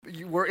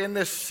we're in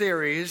this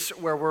series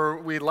where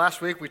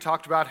last week we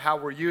talked about how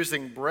we're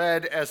using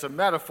bread as a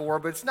metaphor,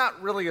 but it's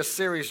not really a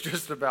series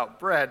just about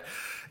bread.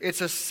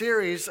 It's a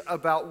series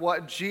about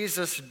what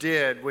Jesus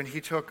did when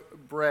he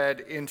took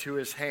bread into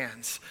his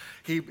hands.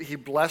 He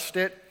blessed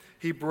it,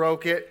 he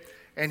broke it,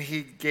 and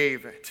he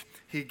gave it.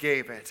 He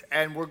gave it.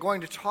 And we're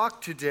going to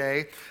talk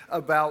today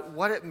about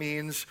what it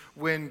means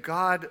when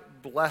God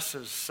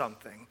blesses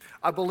something.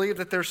 I believe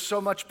that there's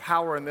so much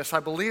power in this. I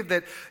believe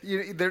that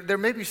there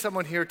may be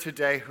someone here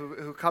today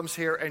who comes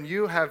here and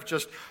you have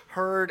just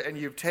heard and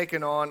you've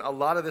taken on a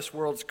lot of this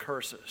world's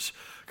curses,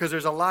 because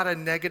there's a lot of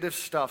negative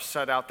stuff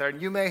said out there,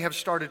 and you may have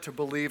started to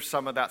believe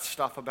some of that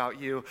stuff about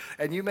you,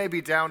 and you may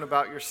be down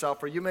about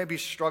yourself, or you may be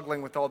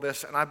struggling with all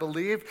this, and I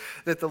believe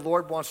that the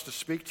Lord wants to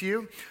speak to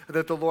you,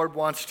 that the Lord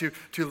wants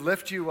to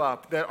lift you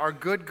up, that our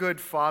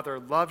good Father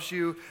loves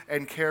you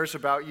and cares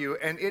about you,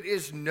 and it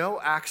is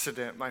no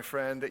accident, my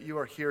friend, that you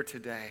are here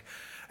today.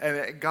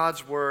 And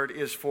God's word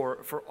is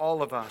for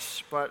all of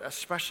us, but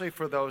especially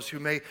for those who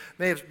may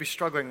be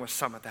struggling with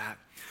some of that.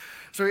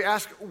 So we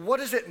ask, what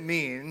does it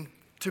mean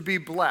to be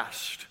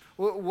blessed?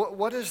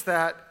 What does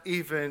that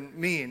even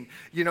mean?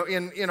 You know,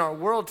 in our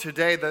world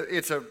today,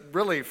 it's a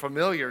really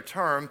familiar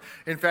term.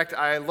 In fact,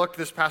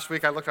 this past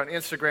week, I looked on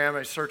Instagram,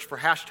 I searched for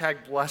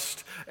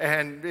 #blessed,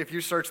 and if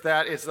you search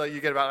that, you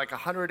get about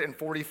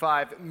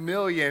 145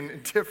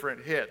 million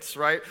different hits,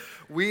 right?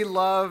 We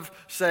love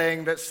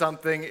saying that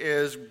something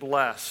is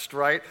blessed,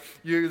 right?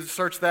 You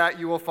search that,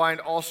 you will find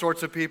all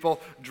sorts of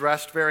people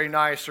dressed very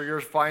nice, or you'll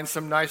find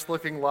some nice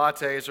looking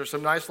lattes, or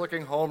some nice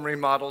looking home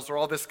remodels, or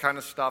all this kind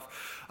of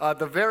stuff.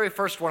 The very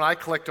first one I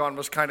clicked on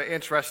was kind of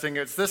interesting.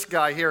 It's this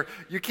guy here.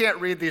 You can't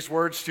read these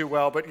words too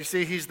well, but you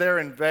see he's there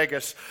in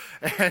Vegas,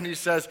 and he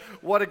says,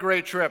 "What a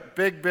great trip.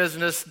 Big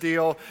business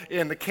deal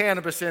in the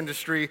cannabis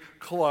industry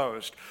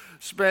closed.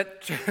 Spent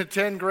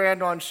 10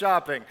 grand on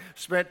shopping,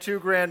 spent 2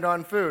 grand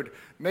on food,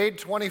 made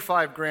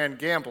 25 grand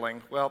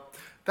gambling." Well,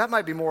 that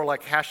might be more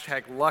like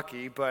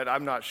 #lucky, but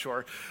I'm not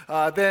sure.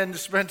 Then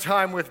spent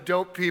time with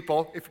dope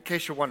people. In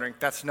case you're wondering,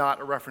 that's not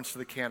a reference to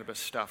the cannabis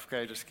stuff,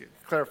 okay? Just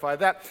clarify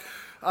that.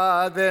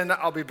 Then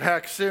I'll be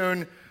back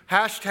soon.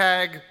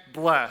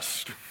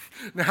 #blessed.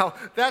 Now,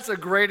 that's a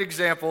great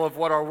example of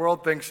what our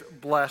world thinks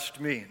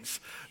blessed means.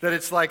 That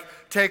it's like,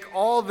 take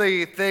all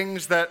the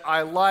things that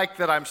I like,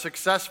 that I'm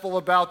successful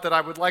about, that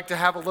I would like to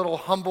have a little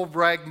humble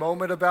brag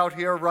moment about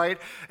here, right?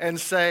 And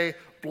say,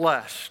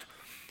 blessed.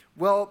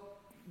 Well,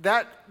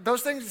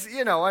 those things,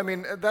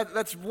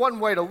 that's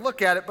one way to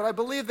look at it, but I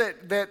believe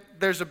that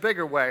there's a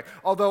bigger way.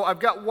 Although I've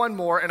got one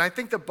more, and I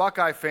think the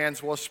Buckeye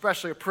fans will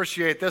especially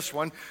appreciate this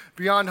one.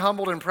 Beyond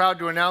humbled and proud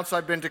to announce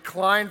I've been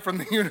declined from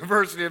the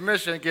University of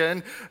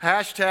Michigan.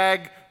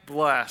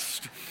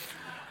 #blessed.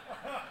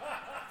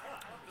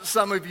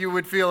 Some of you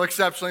would feel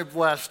exceptionally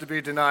blessed to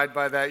be denied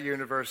by that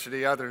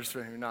university. Others,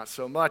 maybe not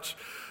so much.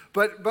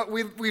 But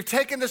we've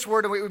taken this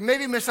word and we've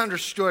maybe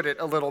misunderstood it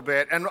a little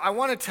bit. And I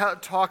want to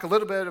talk a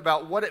little bit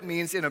about what it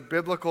means in a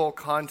biblical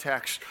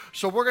context.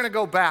 So we're going to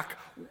go back,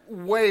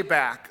 way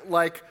back,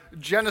 like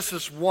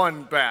Genesis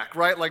 1 back,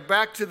 right? Like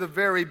back to the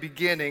very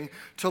beginning,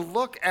 to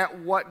look at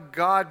what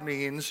God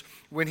means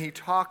when he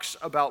talks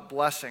about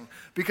blessing.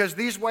 Because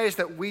these ways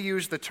that we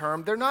use the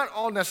term, they're not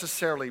all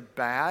necessarily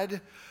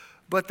bad,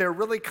 but they're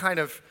really kind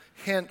of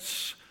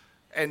hints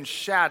and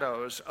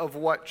shadows of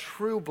what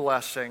true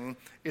blessing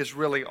is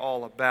really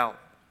all about.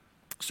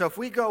 So if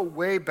we go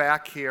way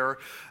back here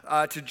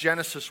to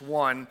Genesis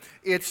 1,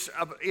 Genesis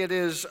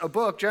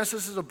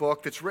is a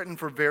book that's written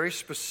for very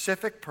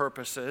specific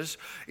purposes.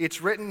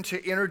 It's written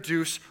to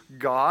introduce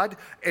God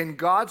and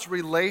God's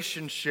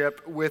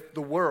relationship with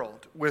the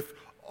world, with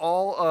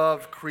all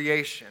of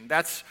creation.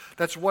 That's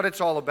what it's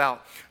all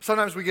about.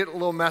 Sometimes we get a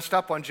little messed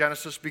up on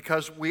Genesis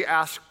because we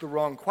ask the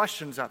wrong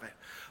questions of it.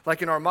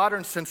 Like in our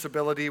modern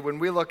sensibility, when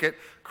we look at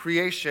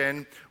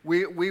creation,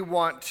 we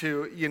want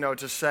to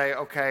say,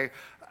 okay,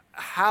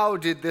 how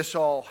did this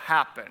all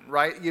happen,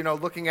 right?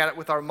 Looking at it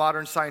with our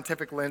modern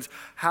scientific lens,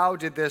 how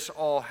did this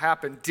all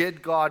happen?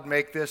 Did God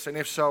make this? And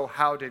if so,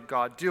 how did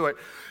God do it?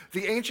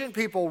 The ancient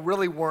people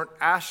really weren't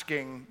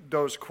asking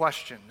those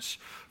questions.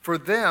 For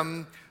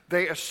them,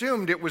 they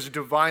assumed it was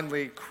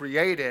divinely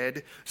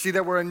created. See,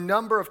 there were a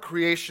number of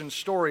creation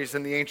stories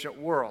in the ancient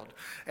world.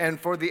 And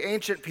for the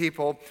ancient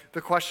people, the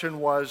question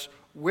was,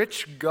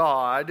 which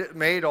God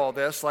made all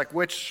this? Like,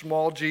 which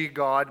small g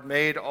God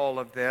made all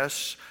of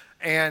this?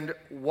 And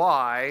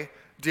why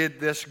did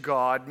this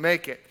God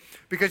make it?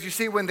 Because you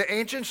see, when the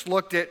ancients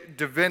looked at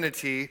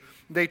divinity,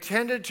 they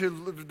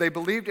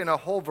believed in a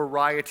whole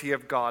variety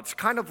of gods,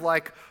 kind of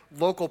like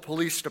local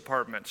police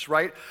departments,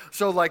 right?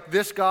 So like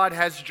this God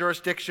has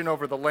jurisdiction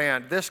over the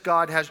land. This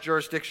God has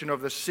jurisdiction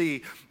over the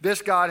sea.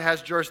 This God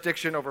has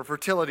jurisdiction over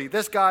fertility.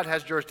 This God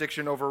has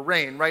jurisdiction over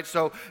rain, right?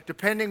 So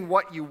depending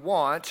what you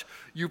want,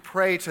 you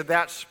pray to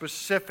that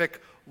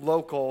specific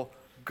local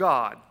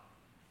God.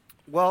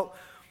 Well,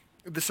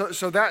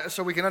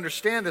 So we can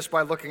understand this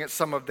by looking at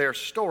some of their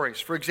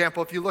stories. For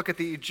example, if you look at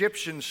the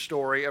Egyptian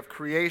story of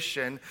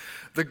creation,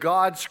 the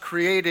gods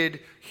created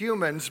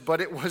humans,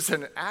 but it was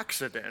an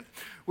accident.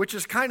 which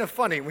is kind of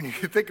funny when you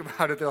think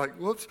about it. They're like,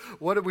 whoops,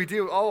 what did we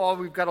do? Oh,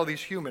 we've got all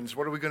these humans.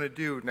 What are we going to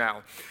do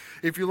now?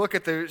 If you look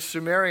at the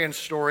Sumerian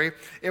story,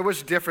 it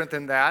was different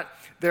than that.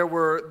 There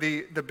were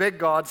the big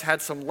gods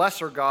had some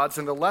lesser gods,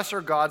 and the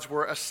lesser gods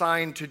were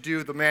assigned to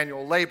do the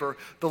manual labor.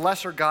 The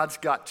lesser gods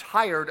got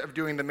tired of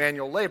doing the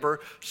manual labor,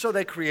 so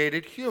they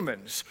created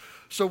humans.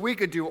 So we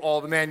could do all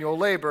the manual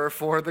labor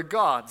for the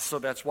gods, so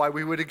that's why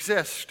we would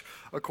exist,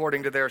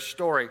 according to their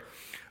story.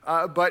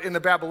 But in the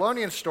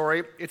Babylonian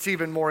story, it's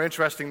even more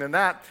interesting than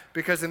that,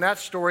 because in that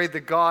story, the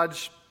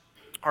gods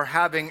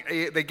are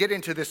they get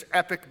into this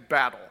epic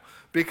battle,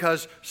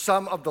 because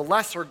some of the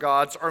lesser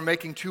gods are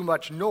making too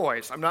much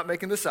noise. I'm not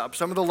making this up.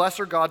 Some of the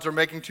lesser gods are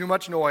making too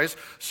much noise,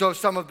 so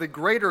some of the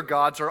greater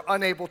gods are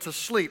unable to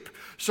sleep.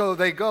 So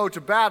they go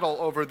to battle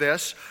over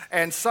this,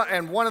 and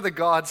one of the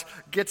gods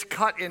gets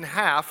cut in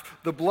half.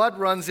 The blood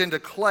runs into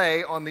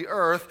clay on the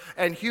earth,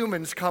 and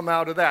humans come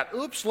out of that.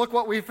 Oops, look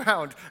what we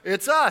found.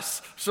 It's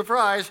us.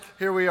 Surprise,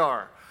 here we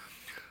are.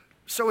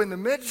 So in the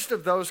midst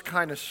of those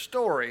kind of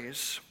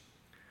stories,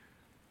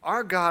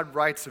 our God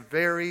writes a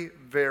very,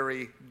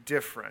 very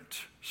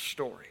different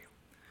story.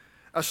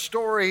 A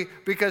story,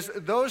 because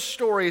those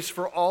stories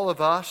for all of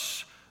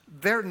us,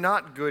 they're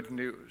not good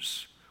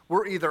news.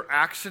 We're either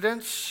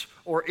accidents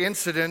or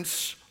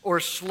incidents or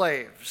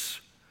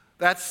slaves.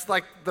 That's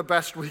like the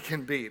best we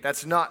can be.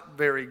 That's not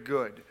very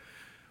good.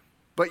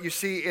 But you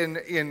see,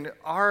 in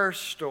our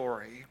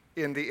story,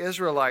 in the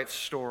Israelites'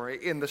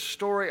 story, in the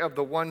story of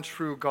the one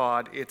true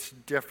God, it's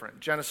different.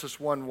 Genesis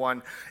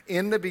 1:1,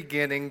 in the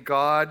beginning,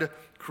 God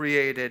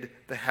created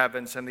the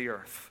heavens and the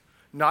earth.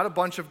 Not a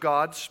bunch of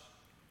gods,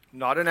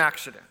 not an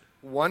accident.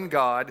 One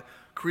God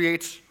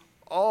creates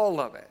all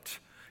of it.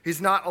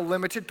 He's not a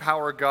limited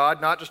power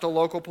God, not just a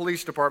local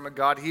police department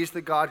God. He's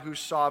the God who's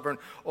sovereign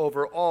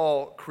over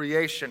all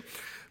creation.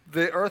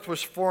 The earth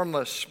was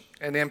formless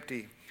and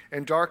empty,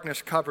 and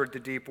darkness covered the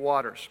deep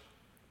waters.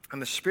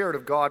 And the Spirit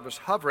of God was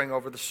hovering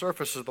over the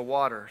surface of the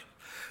waters.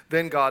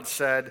 Then God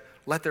said,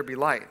 "Let there be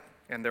light,"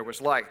 and there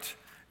was light.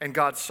 And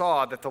God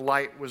saw that the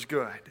light was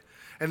good.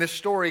 And this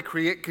story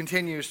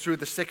continues through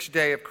the sixth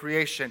day of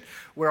creation,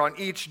 where on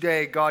each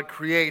day God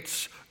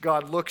creates,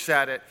 God looks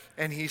at it,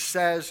 and he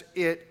says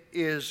it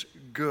is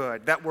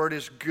good. That word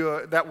is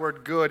good. That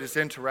word good is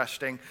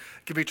interesting.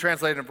 It can be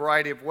translated in a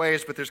variety of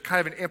ways, but there's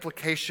kind of an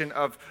implication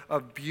of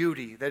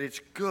beauty, that it's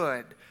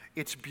good,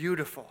 it's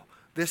beautiful.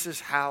 This is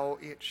how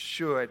it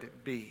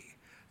should be.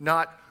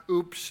 Not,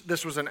 oops,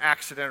 this was an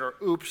accident, or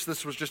oops,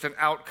 this was just an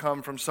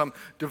outcome from some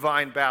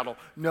divine battle.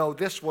 No,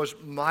 this was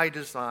my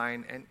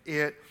design, and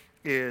it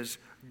is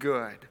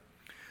good.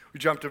 We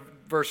jump to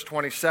verse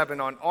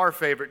 27 on our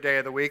favorite day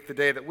of the week, the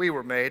day that we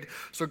were made.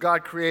 So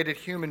God created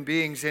human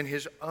beings in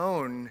his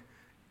own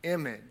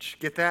image.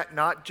 Get that?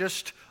 Not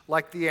just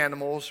like the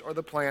animals or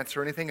the plants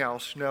or anything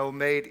else. No,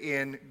 made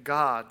in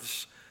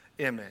God's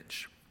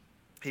image.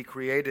 He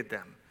created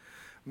them.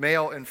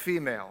 Male and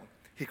female,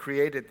 he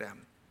created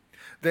them.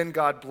 Then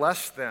God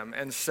blessed them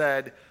and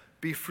said,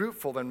 "Be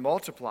fruitful and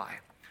multiply.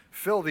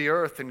 Fill the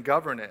earth and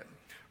govern it.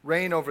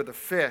 Reign over the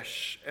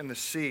fish in the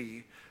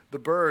sea, the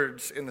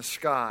birds in the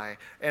sky,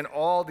 and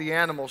all the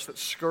animals that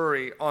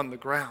scurry on the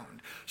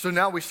ground." So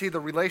now we see the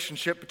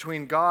relationship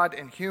between God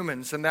and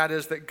humans, and that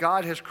is that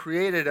God has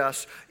created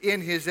us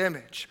in his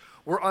image.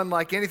 We're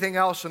unlike anything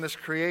else in this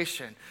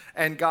creation,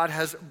 and God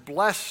has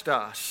blessed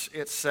us,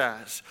 it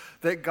says.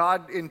 That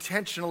God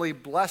intentionally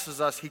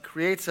blesses us, he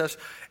creates us,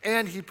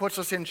 and he puts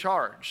us in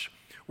charge.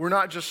 We're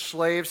not just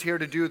slaves here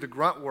to do the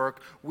grunt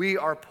work. We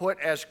are put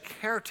as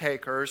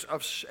caretakers,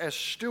 as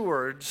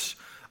stewards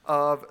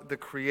of the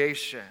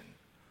creation.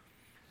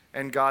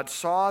 And God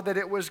saw that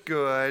it was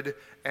good,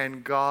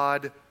 and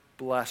God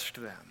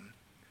blessed them.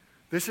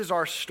 This is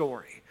our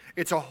story.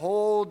 It's a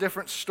whole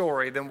different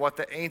story than what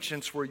the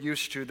ancients were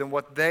used to, than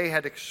what they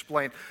had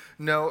explained.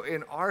 No,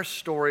 in our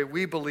story,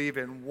 we believe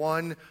in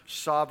one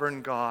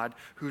sovereign God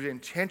who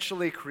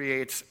intentionally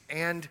creates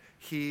and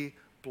he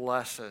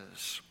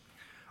blesses.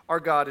 Our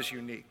God is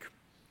unique.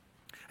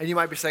 And you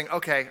might be saying,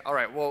 okay, all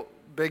right, well,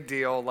 big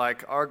deal.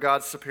 Like, our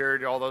God's superior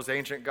to all those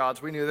ancient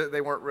gods. We knew that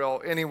they weren't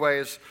real.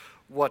 Anyways,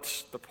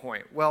 what's the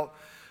point? Well,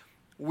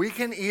 we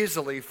can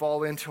easily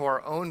fall into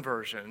our own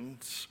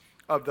versions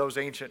of those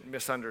ancient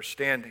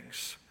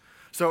misunderstandings.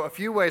 So a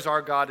few ways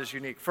our God is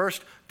unique.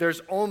 First,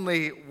 there's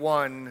only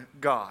one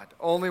God.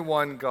 Only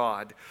one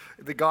God.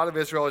 The God of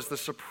Israel is the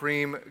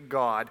supreme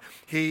God.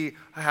 He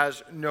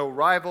has no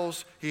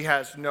rivals. He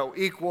has no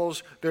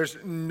equals. There's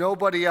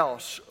nobody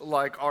else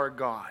like our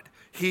God.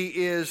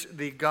 He is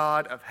the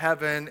God of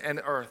heaven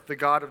and earth, the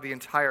God of the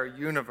entire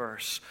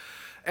universe.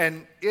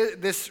 And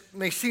this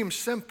may seem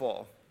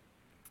simple,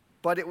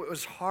 but it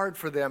was hard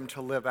for them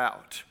to live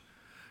out.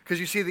 Because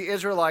you see, the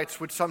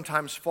Israelites would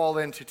sometimes fall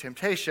into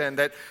temptation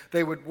that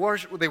they would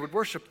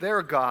worship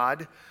their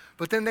God,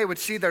 but then they would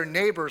see their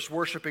neighbors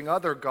worshiping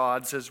other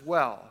gods as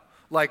well,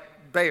 like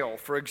Baal,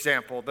 for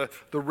example,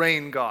 the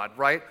rain god,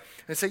 right?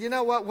 And say, you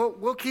know what,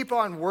 we'll keep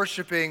on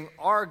worshiping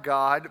our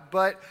God,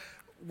 but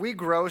we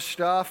grow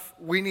stuff,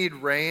 we need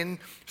rain,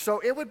 so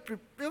it would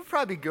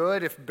probably be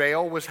good if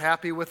Baal was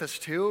happy with us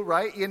too,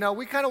 right? You know,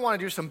 we kind of want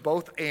to do some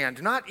both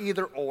and, not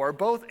either or,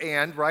 both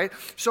and, right?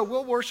 So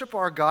we'll worship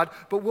our God,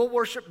 but we'll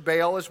worship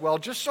Baal as well,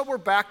 just so we're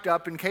backed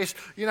up in case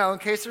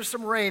there's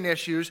some rain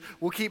issues,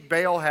 we'll keep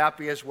Baal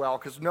happy as well,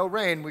 because no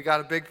rain, we got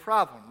a big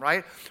problem,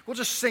 right? We'll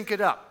just sync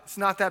it up. It's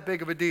not that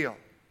big of a deal.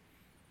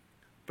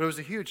 But it was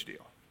a huge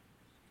deal.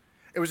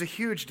 It was a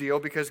huge deal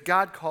because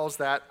God calls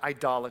that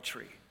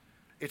idolatry.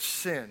 It's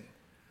sin.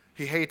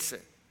 He hates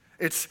it.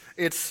 It's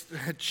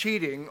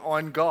cheating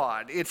on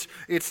God. It's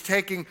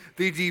taking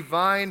the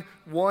divine,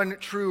 one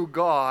true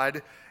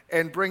God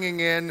and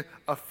bringing in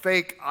a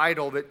fake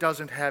idol that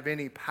doesn't have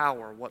any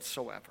power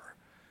whatsoever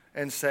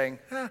and saying,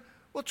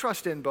 we'll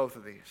trust in both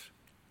of these.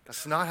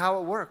 That's not how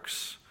it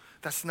works.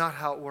 That's not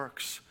how it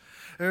works.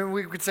 And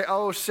we could say,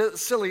 oh,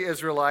 silly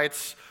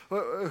Israelites,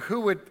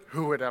 who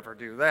would ever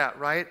do that,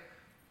 right?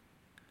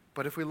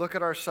 But if we look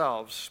at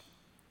ourselves,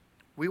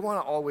 we want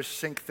to always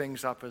sync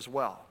things up as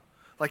well.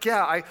 Like,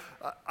 yeah,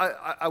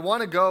 I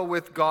want to go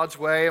with God's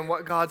way and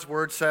what God's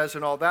word says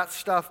and all that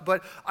stuff,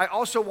 but I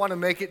also want to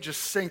make it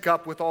just sync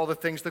up with all the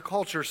things the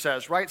culture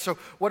says, right? So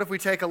what if we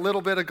take a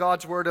little bit of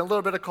God's word and a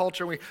little bit of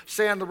culture and we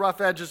sand the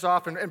rough edges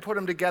off and put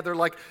them together,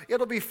 like,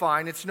 it'll be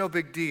fine, it's no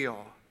big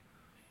deal.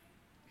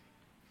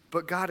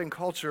 But God and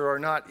culture are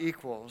not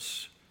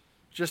equals,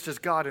 just as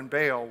God and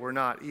Baal were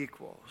not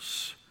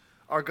equals.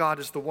 Our God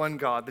is the one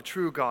God, the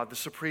true God, the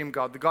supreme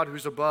God, the God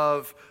who's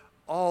above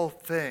all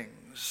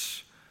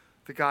things,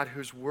 the God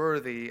who's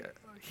worthy,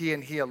 he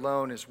and he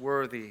alone is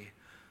worthy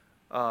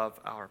of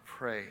our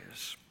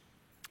praise.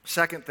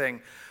 Second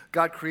thing,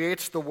 God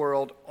creates the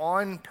world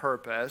on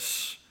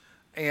purpose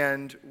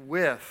and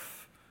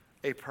with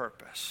a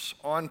purpose.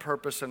 On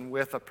purpose and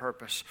with a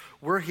purpose.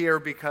 We're here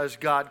because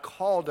God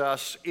called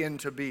us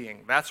into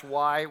being. That's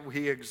why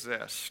we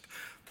exist.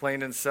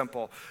 Plain and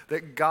simple,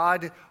 that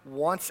God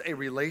wants a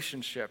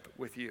relationship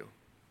with you.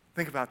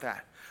 Think about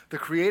that. The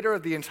creator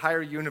of the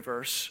entire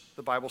universe,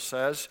 the Bible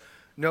says,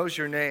 knows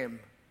your name,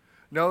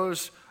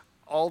 knows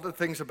all the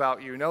things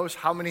about you, knows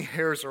how many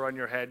hairs are on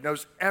your head,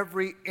 knows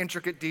every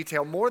intricate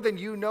detail, more than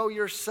you know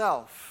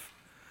yourself.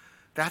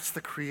 That's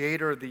the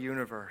creator of the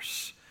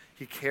universe.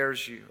 He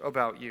cares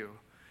about you.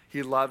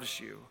 He loves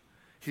you.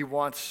 He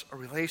wants a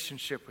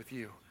relationship with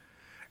you.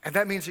 And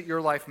that means that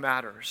your life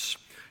matters.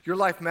 Your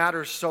life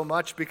matters so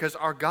much because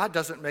our God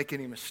doesn't make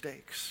any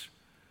mistakes.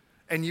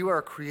 And you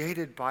are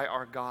created by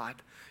our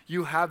God.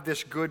 You have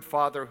this good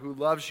Father who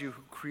loves you,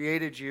 who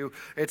created you.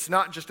 It's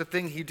not just a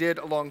thing he did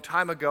a long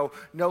time ago.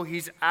 No,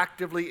 he's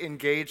actively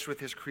engaged with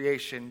his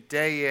creation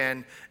day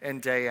in and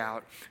day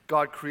out.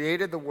 God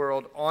created the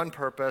world on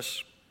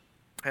purpose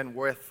and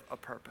with a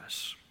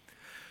purpose.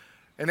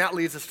 And that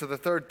leads us to the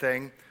third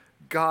thing.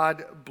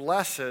 God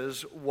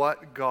blesses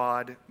what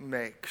God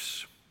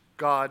makes.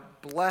 God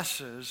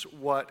blesses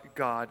what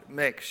God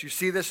makes. You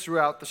see this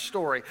throughout the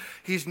story.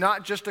 He's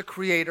not just a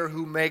creator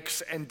who makes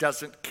and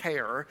doesn't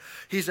care.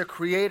 He's a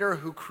creator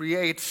who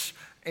creates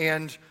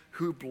and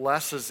who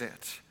blesses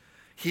it.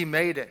 He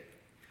made it.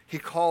 He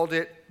called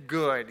it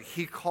good.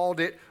 He called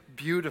it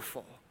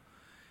beautiful.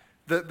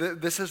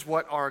 This is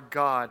what our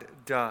God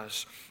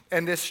does.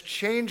 And this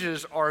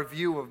changes our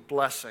view of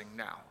blessing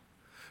now.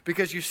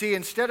 Because you see,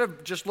 instead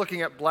of just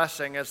looking at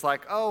blessing as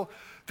like, oh,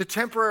 the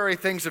temporary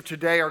things of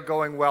today are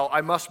going well,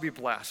 I must be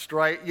blessed,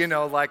 right? You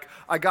know, like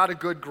I got a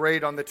good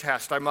grade on the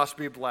test, I must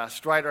be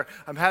blessed, right? Or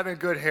I'm having a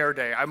good hair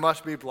day, I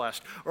must be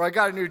blessed. Or I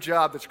got a new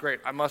job that's great,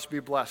 I must be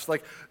blessed.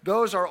 Like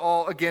those are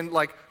all, again,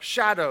 like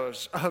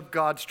shadows of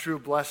God's true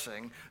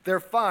blessing.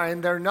 They're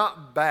fine, they're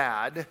not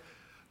bad,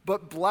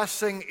 but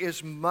blessing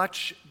is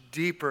much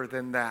deeper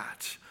than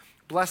that.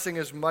 Blessing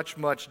is much,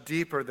 much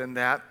deeper than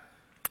that.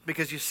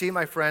 Because you see,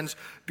 my friends,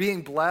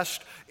 being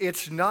blessed,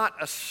 it's not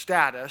a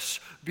status.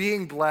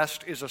 Being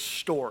blessed is a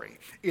story.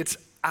 It's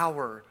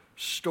our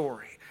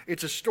story.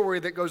 It's a story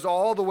that goes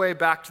all the way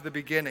back to the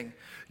beginning.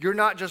 You're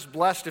not just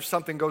blessed if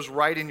something goes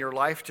right in your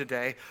life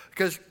today,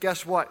 because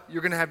guess what?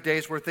 You're going to have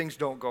days where things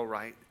don't go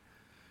right.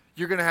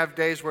 You're going to have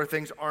days where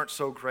things aren't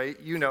so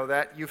great. You know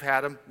that. You've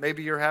had them.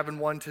 Maybe you're having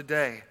one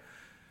today.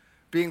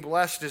 Being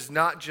blessed is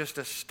not just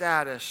a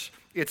status.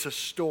 It's a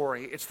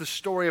story. It's the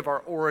story of our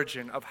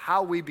origin, of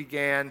how we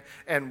began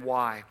and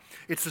why.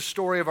 It's the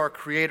story of our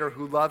Creator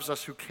who loves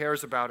us, who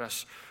cares about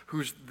us,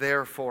 who's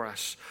there for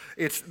us.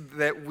 It's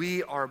that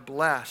we are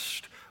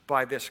blessed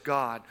by this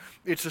God.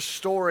 It's a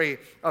story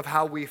of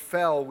how we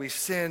fell, we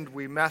sinned,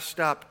 we messed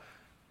up,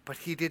 but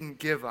He didn't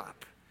give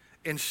up.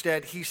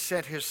 Instead, He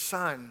sent His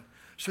Son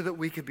so that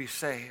we could be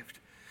saved.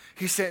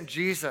 He sent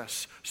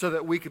Jesus so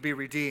that we could be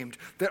redeemed,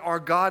 that our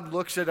God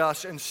looks at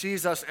us and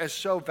sees us as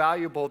so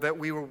valuable that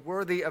we were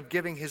worthy of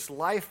giving His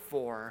life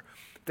for,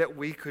 that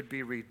we could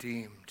be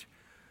redeemed.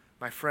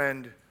 My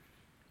friend,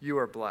 you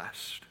are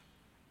blessed.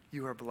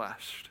 You are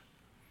blessed.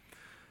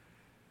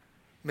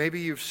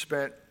 Maybe you've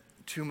spent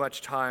too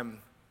much time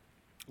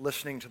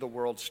listening to the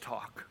world's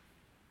talk.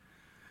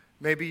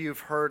 Maybe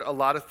you've heard a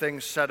lot of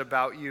things said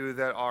about you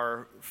that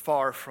are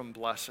far from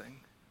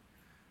blessing.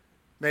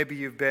 Maybe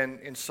you've been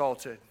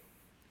insulted.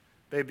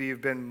 Maybe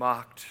you've been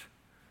mocked.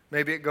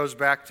 Maybe it goes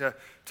back to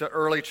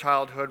early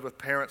childhood with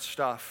parent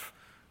stuff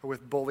or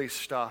with bully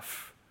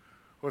stuff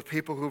or with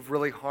people who've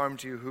really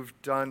harmed you, who've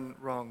done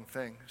wrong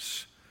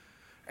things.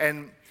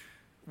 And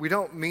we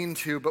don't mean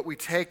to, but we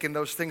take in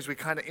those things we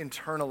kind of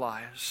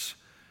internalize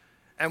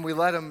and we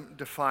let them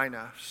define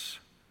us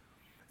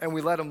and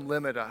we let them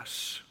limit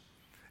us.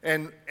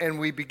 And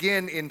we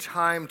begin in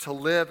time to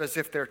live as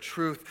if they're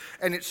truth.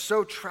 And it's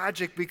so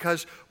tragic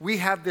because we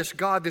have this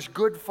God, this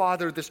good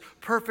Father, this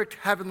perfect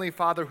heavenly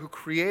Father who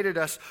created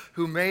us,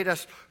 who made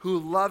us, who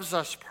loves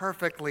us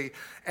perfectly.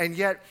 And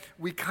yet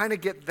we kind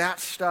of get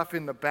that stuff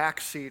in the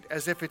backseat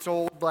as if it's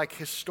old, like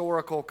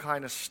historical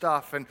kind of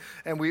stuff.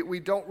 And we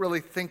don't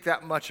really think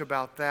that much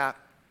about that.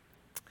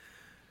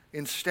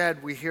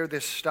 Instead, we hear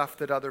this stuff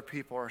that other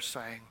people are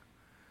saying.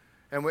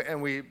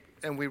 And we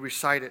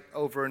recite it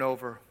over and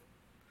over.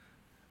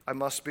 I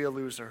must be a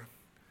loser.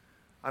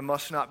 I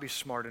must not be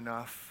smart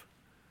enough.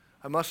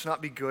 I must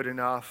not be good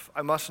enough.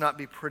 I must not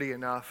be pretty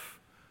enough.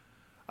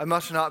 I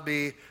must not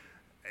be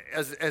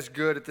as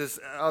good at this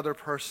other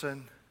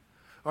person.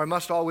 Or I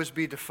must always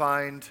be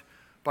defined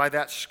by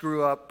that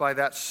screw up, by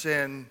that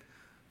sin,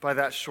 by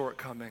that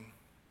shortcoming.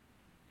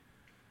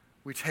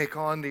 We take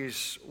on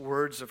these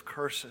words of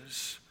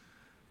curses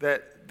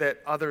that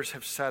others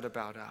have said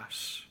about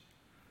us.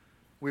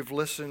 We've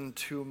listened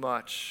too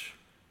much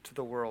to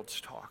the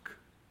world's talk.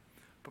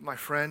 But my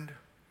friend,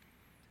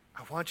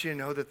 I want you to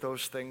know that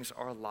those things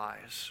are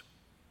lies.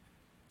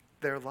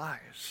 They're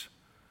lies.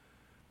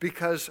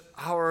 Because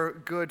our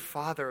good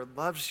Father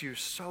loves you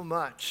so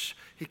much.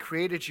 He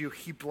created you.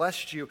 He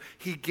blessed you.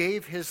 He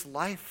gave his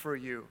life for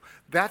you.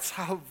 That's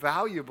how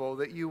valuable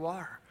that you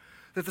are.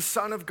 That the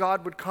Son of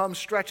God would come,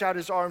 stretch out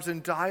his arms,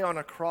 and die on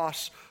a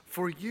cross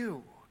for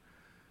you.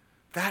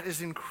 That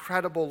is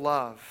incredible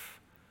love.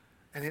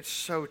 And it's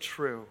so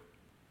true.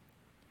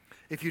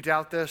 If you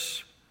doubt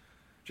this,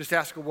 just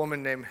ask a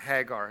woman named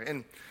Hagar.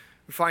 And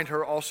we find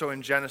her also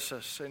in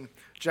Genesis. In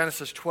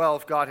Genesis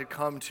 12, God had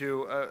come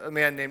to a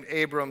man named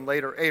Abram,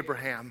 later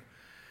Abraham.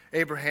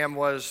 Abraham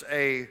was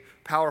a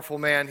powerful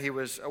man. He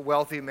was a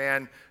wealthy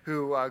man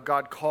who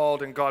God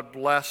called and God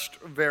blessed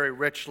very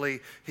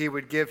richly. He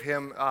would give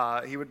him,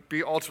 he would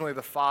be ultimately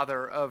the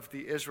father of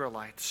the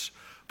Israelites.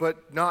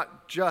 But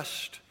not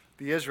just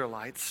the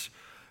Israelites,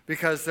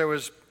 because there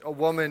was a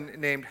woman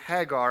named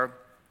Hagar.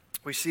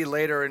 We see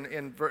later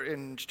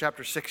in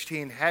chapter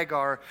 16,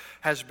 Hagar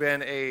has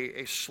been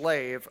a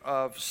slave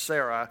of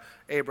Sarah,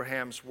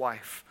 Abraham's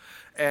wife.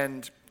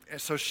 And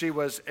so she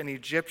was an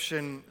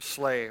Egyptian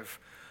slave.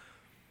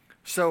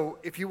 So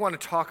if you want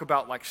to talk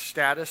about like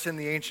status in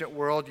the ancient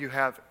world, you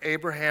have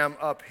Abraham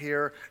up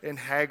here and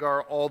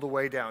Hagar all the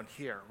way down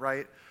here,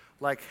 right?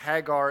 Like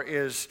Hagar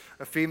is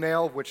a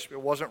female, which it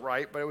wasn't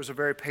right, but it was a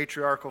very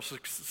patriarchal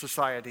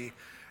society.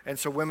 And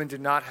so women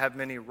did not have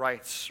many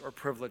rights or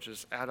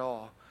privileges at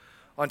all.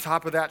 On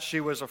top of that, she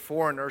was a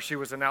foreigner. She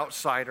was an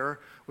outsider,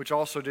 which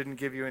also didn't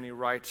give you any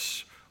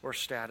rights or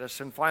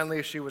status. And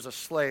finally, she was a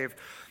slave,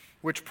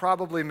 which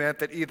probably meant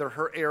that either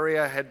her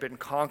area had been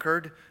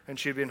conquered and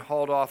she'd been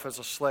hauled off as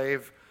a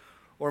slave,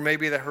 or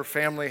maybe that her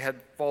family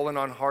had fallen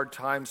on hard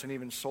times and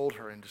even sold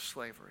her into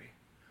slavery.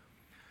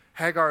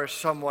 Hagar is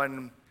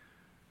someone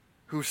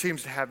who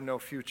seems to have no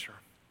future.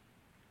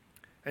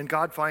 And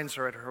God finds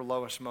her at her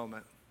lowest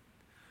moment.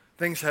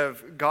 Things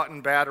have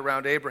gotten bad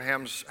around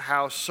Abraham's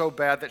house, so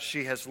bad that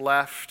she has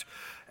left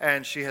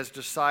and she has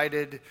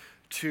decided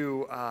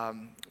to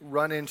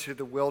run into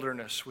the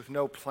wilderness with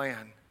no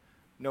plan,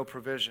 no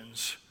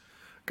provisions.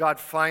 God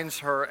finds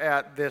her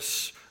at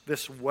this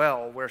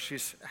well where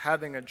she's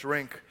having a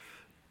drink,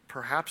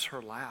 perhaps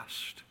her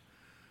last.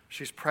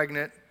 She's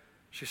pregnant,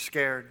 she's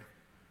scared,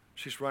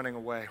 she's running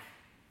away.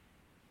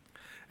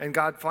 And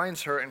God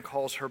finds her and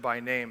calls her by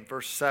name.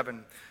 Verse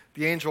 7.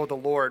 The angel of the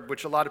Lord,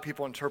 which a lot of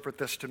people interpret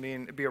this to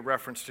mean be a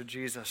reference to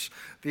Jesus.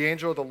 The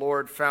angel of the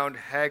Lord found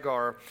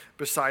Hagar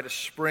beside a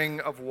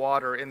spring of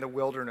water in the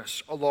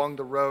wilderness along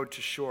the road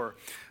to Shur.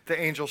 The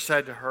angel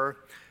said to her,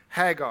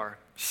 Hagar,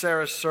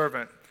 Sarah's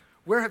servant,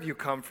 where have you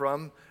come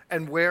from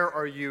and where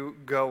are you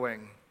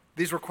going?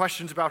 These were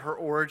questions about her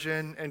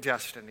origin and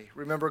destiny.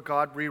 Remember,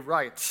 God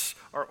rewrites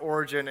our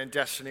origin and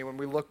destiny when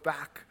we look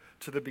back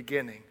to the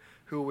beginning,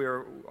 who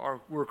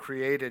we're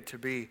created to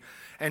be.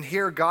 And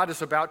here God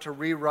is about to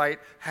rewrite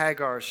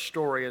Hagar's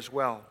story as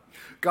well.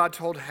 God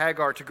told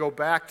Hagar to go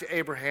back to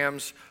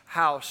Abraham's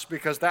house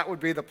because that would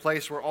be the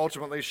place where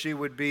ultimately she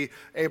would be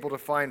able to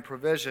find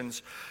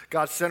provisions.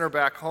 God sent her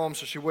back home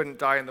so she wouldn't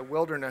die in the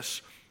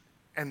wilderness.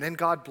 And then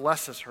God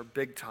blesses her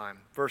big time.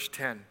 Verse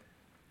 10.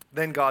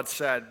 Then God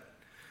said,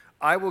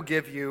 I will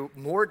give you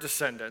more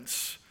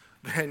descendants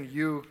than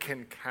you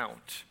can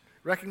count.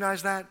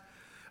 Recognize that?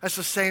 That's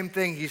the same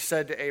thing he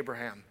said to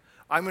Abraham.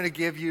 I'm going to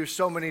give you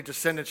so many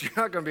descendants, you're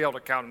not going to be able to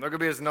count them. They're going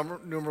to be as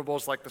numerable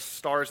as like the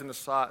stars in the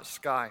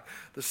sky,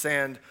 the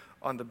sand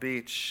on the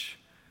beach.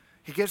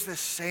 He gives this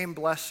same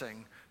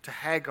blessing to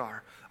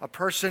Hagar, a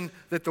person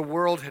that the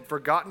world had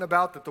forgotten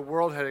about, that the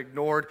world had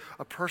ignored,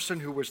 a person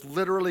who was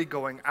literally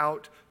going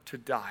out to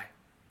die.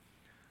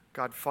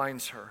 God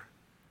finds her.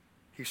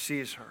 He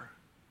sees her.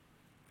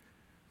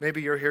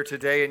 Maybe you're here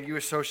today and you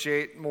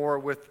associate more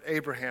with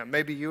Abraham.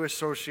 Maybe you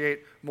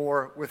associate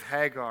more with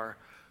Hagar.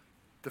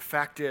 The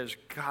fact is,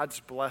 God's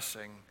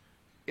blessing,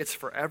 it's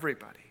for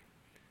everybody.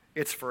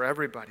 It's for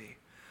everybody.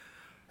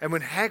 And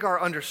when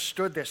Hagar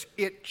understood this,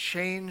 it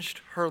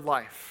changed her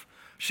life.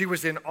 She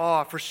was in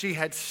awe, for she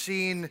had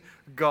seen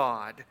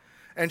God.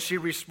 And she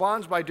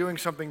responds by doing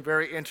something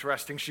very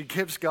interesting. She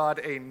gives God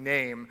a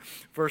name.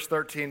 Verse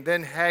 13,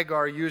 then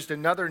Hagar used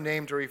another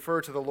name to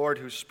refer to the Lord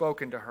who's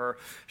spoken to her.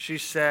 She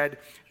said,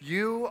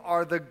 "You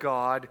are the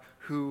God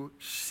who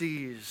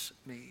sees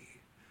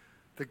me."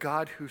 The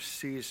God who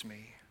sees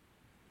me.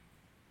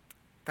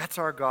 That's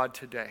our God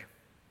today.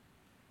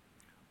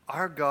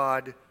 Our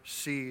God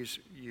sees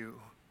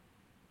you.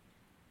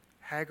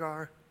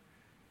 Hagar,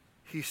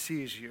 he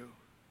sees you.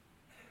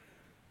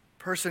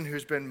 Person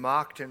who's been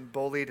mocked and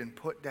bullied and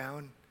put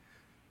down,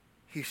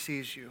 he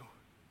sees you.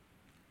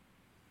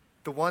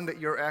 The one that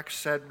your ex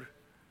said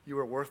you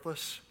were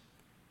worthless,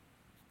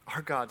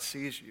 our God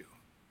sees you.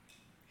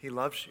 He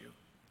loves you.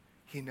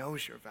 He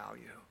knows your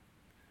value.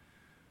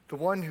 The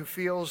one who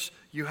feels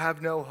you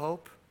have no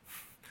hope,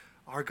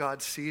 our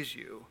God sees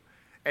you,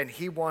 and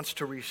he wants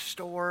to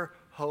restore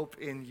hope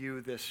in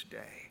you this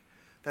day.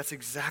 That's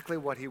exactly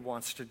what he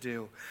wants to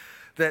do.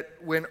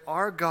 That when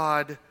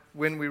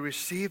we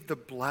receive the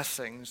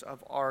blessings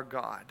of our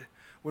God,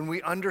 when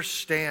we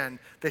understand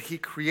that he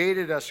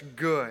created us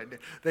good,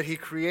 that he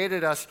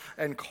created us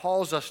and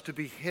calls us to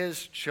be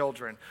his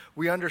children,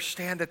 we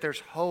understand that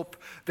there's hope,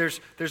 there's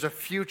a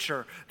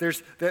future,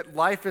 that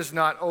life is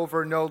not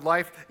over. No,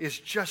 life is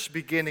just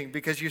beginning.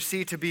 Because you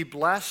see, to be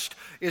blessed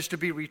is to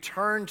be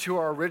returned to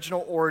our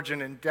original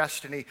origin and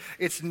destiny.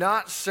 It's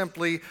not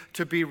simply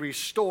to be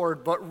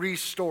restored, but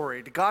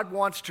restored. God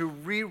wants to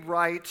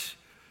rewrite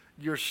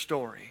your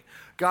story.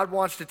 God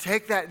wants to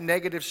take that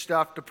negative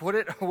stuff, to put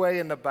it away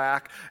in the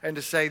back, and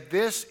to say,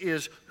 this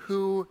is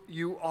who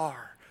you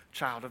are,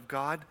 child of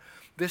God.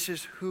 This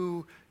is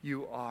who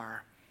you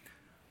are.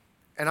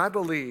 And I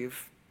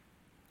believe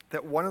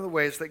that one of the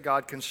ways that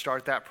God can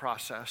start that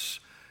process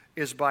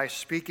is by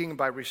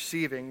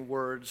receiving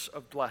words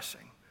of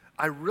blessing.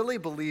 I really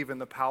believe in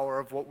the power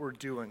of what we're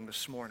doing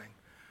this morning.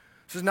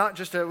 This is not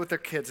just with their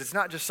kids. It's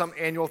not just some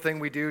annual thing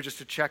we do just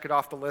to check it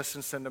off the list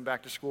and send them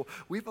back to school.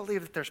 We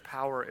believe that there's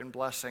power in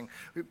blessing.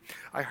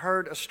 I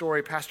heard a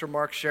story Pastor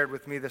Mark shared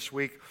with me this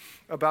week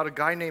about a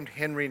guy named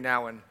Henry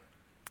Nouwen.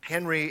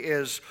 Henry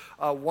is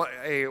one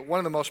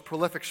of the most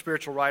prolific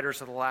spiritual writers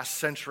of the last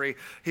century.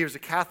 He was a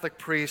Catholic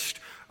priest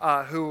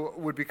who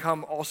would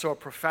become also a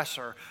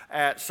professor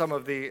at some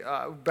of the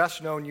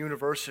best-known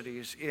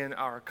universities in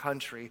our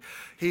country.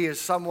 He is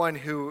someone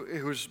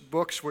whose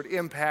books would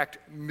impact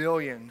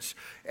millions.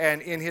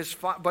 And in his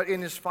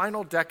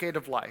final decade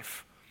of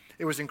life,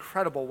 it was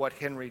incredible what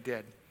Henry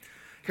did.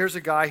 Here's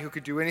a guy who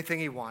could do anything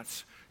he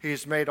wants.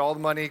 He's made all the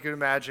money he could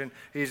imagine.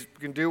 He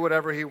can do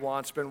whatever he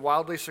wants, been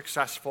wildly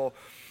successful.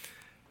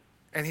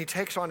 And he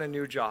takes on a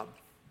new job.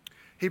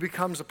 He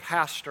becomes a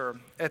pastor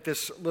at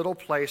this little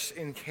place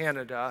in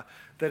Canada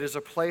that is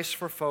a place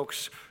for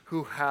folks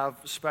who have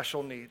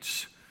special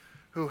needs,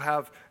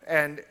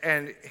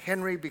 and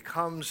Henry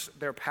becomes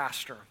their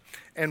pastor.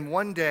 And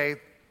one day,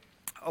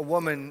 a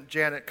woman,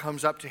 Janet,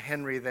 comes up to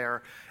Henry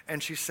there,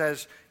 and she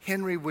says,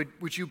 "Henry,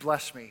 would you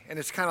bless me?" And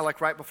it's kind of like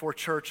right before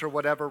church or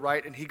whatever,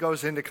 right? And he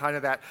goes into kind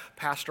of that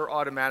pastor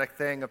automatic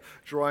thing of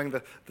drawing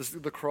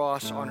the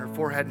cross on her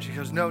forehead. And she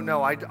goes,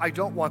 no, I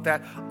don't want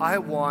that. I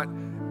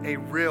want a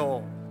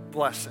real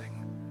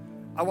blessing.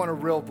 I want a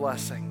real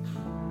blessing.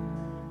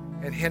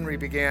 And Henry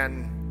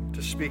began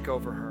to speak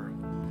over her.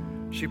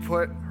 She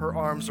put her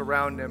arms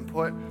around him,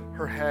 put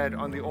her head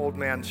on the old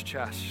man's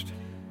chest.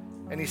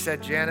 And he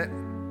said, "Janet,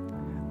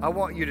 I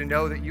want you to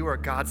know that you are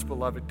God's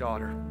beloved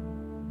daughter.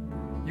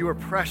 You are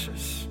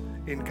precious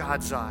in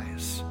God's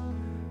eyes.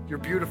 Your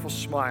beautiful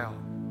smile,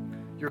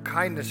 your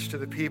kindness to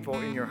the people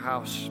in your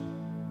house,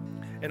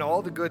 and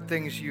all the good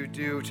things you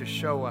do to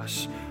show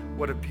us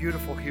what a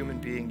beautiful human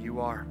being you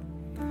are.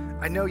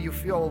 I know you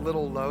feel a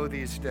little low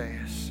these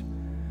days,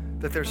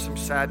 that there's some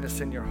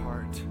sadness in your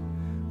heart,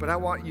 but I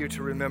want you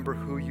to remember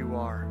who you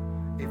are,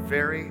 a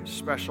very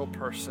special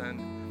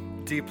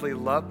person, deeply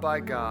loved by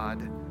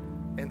God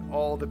and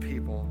all the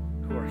people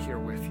who are here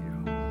with you."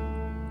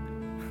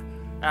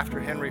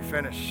 After Henry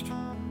finished,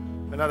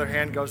 another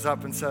hand goes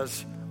up and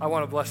says, "I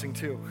want a blessing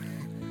too."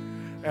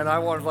 And I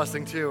want a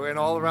blessing too. And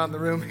all around the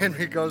room,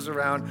 Henry goes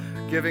around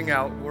giving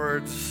out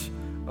words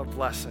of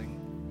blessing.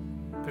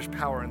 There's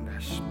power in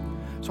this.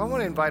 So I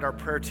want to invite our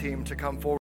prayer team to come forward.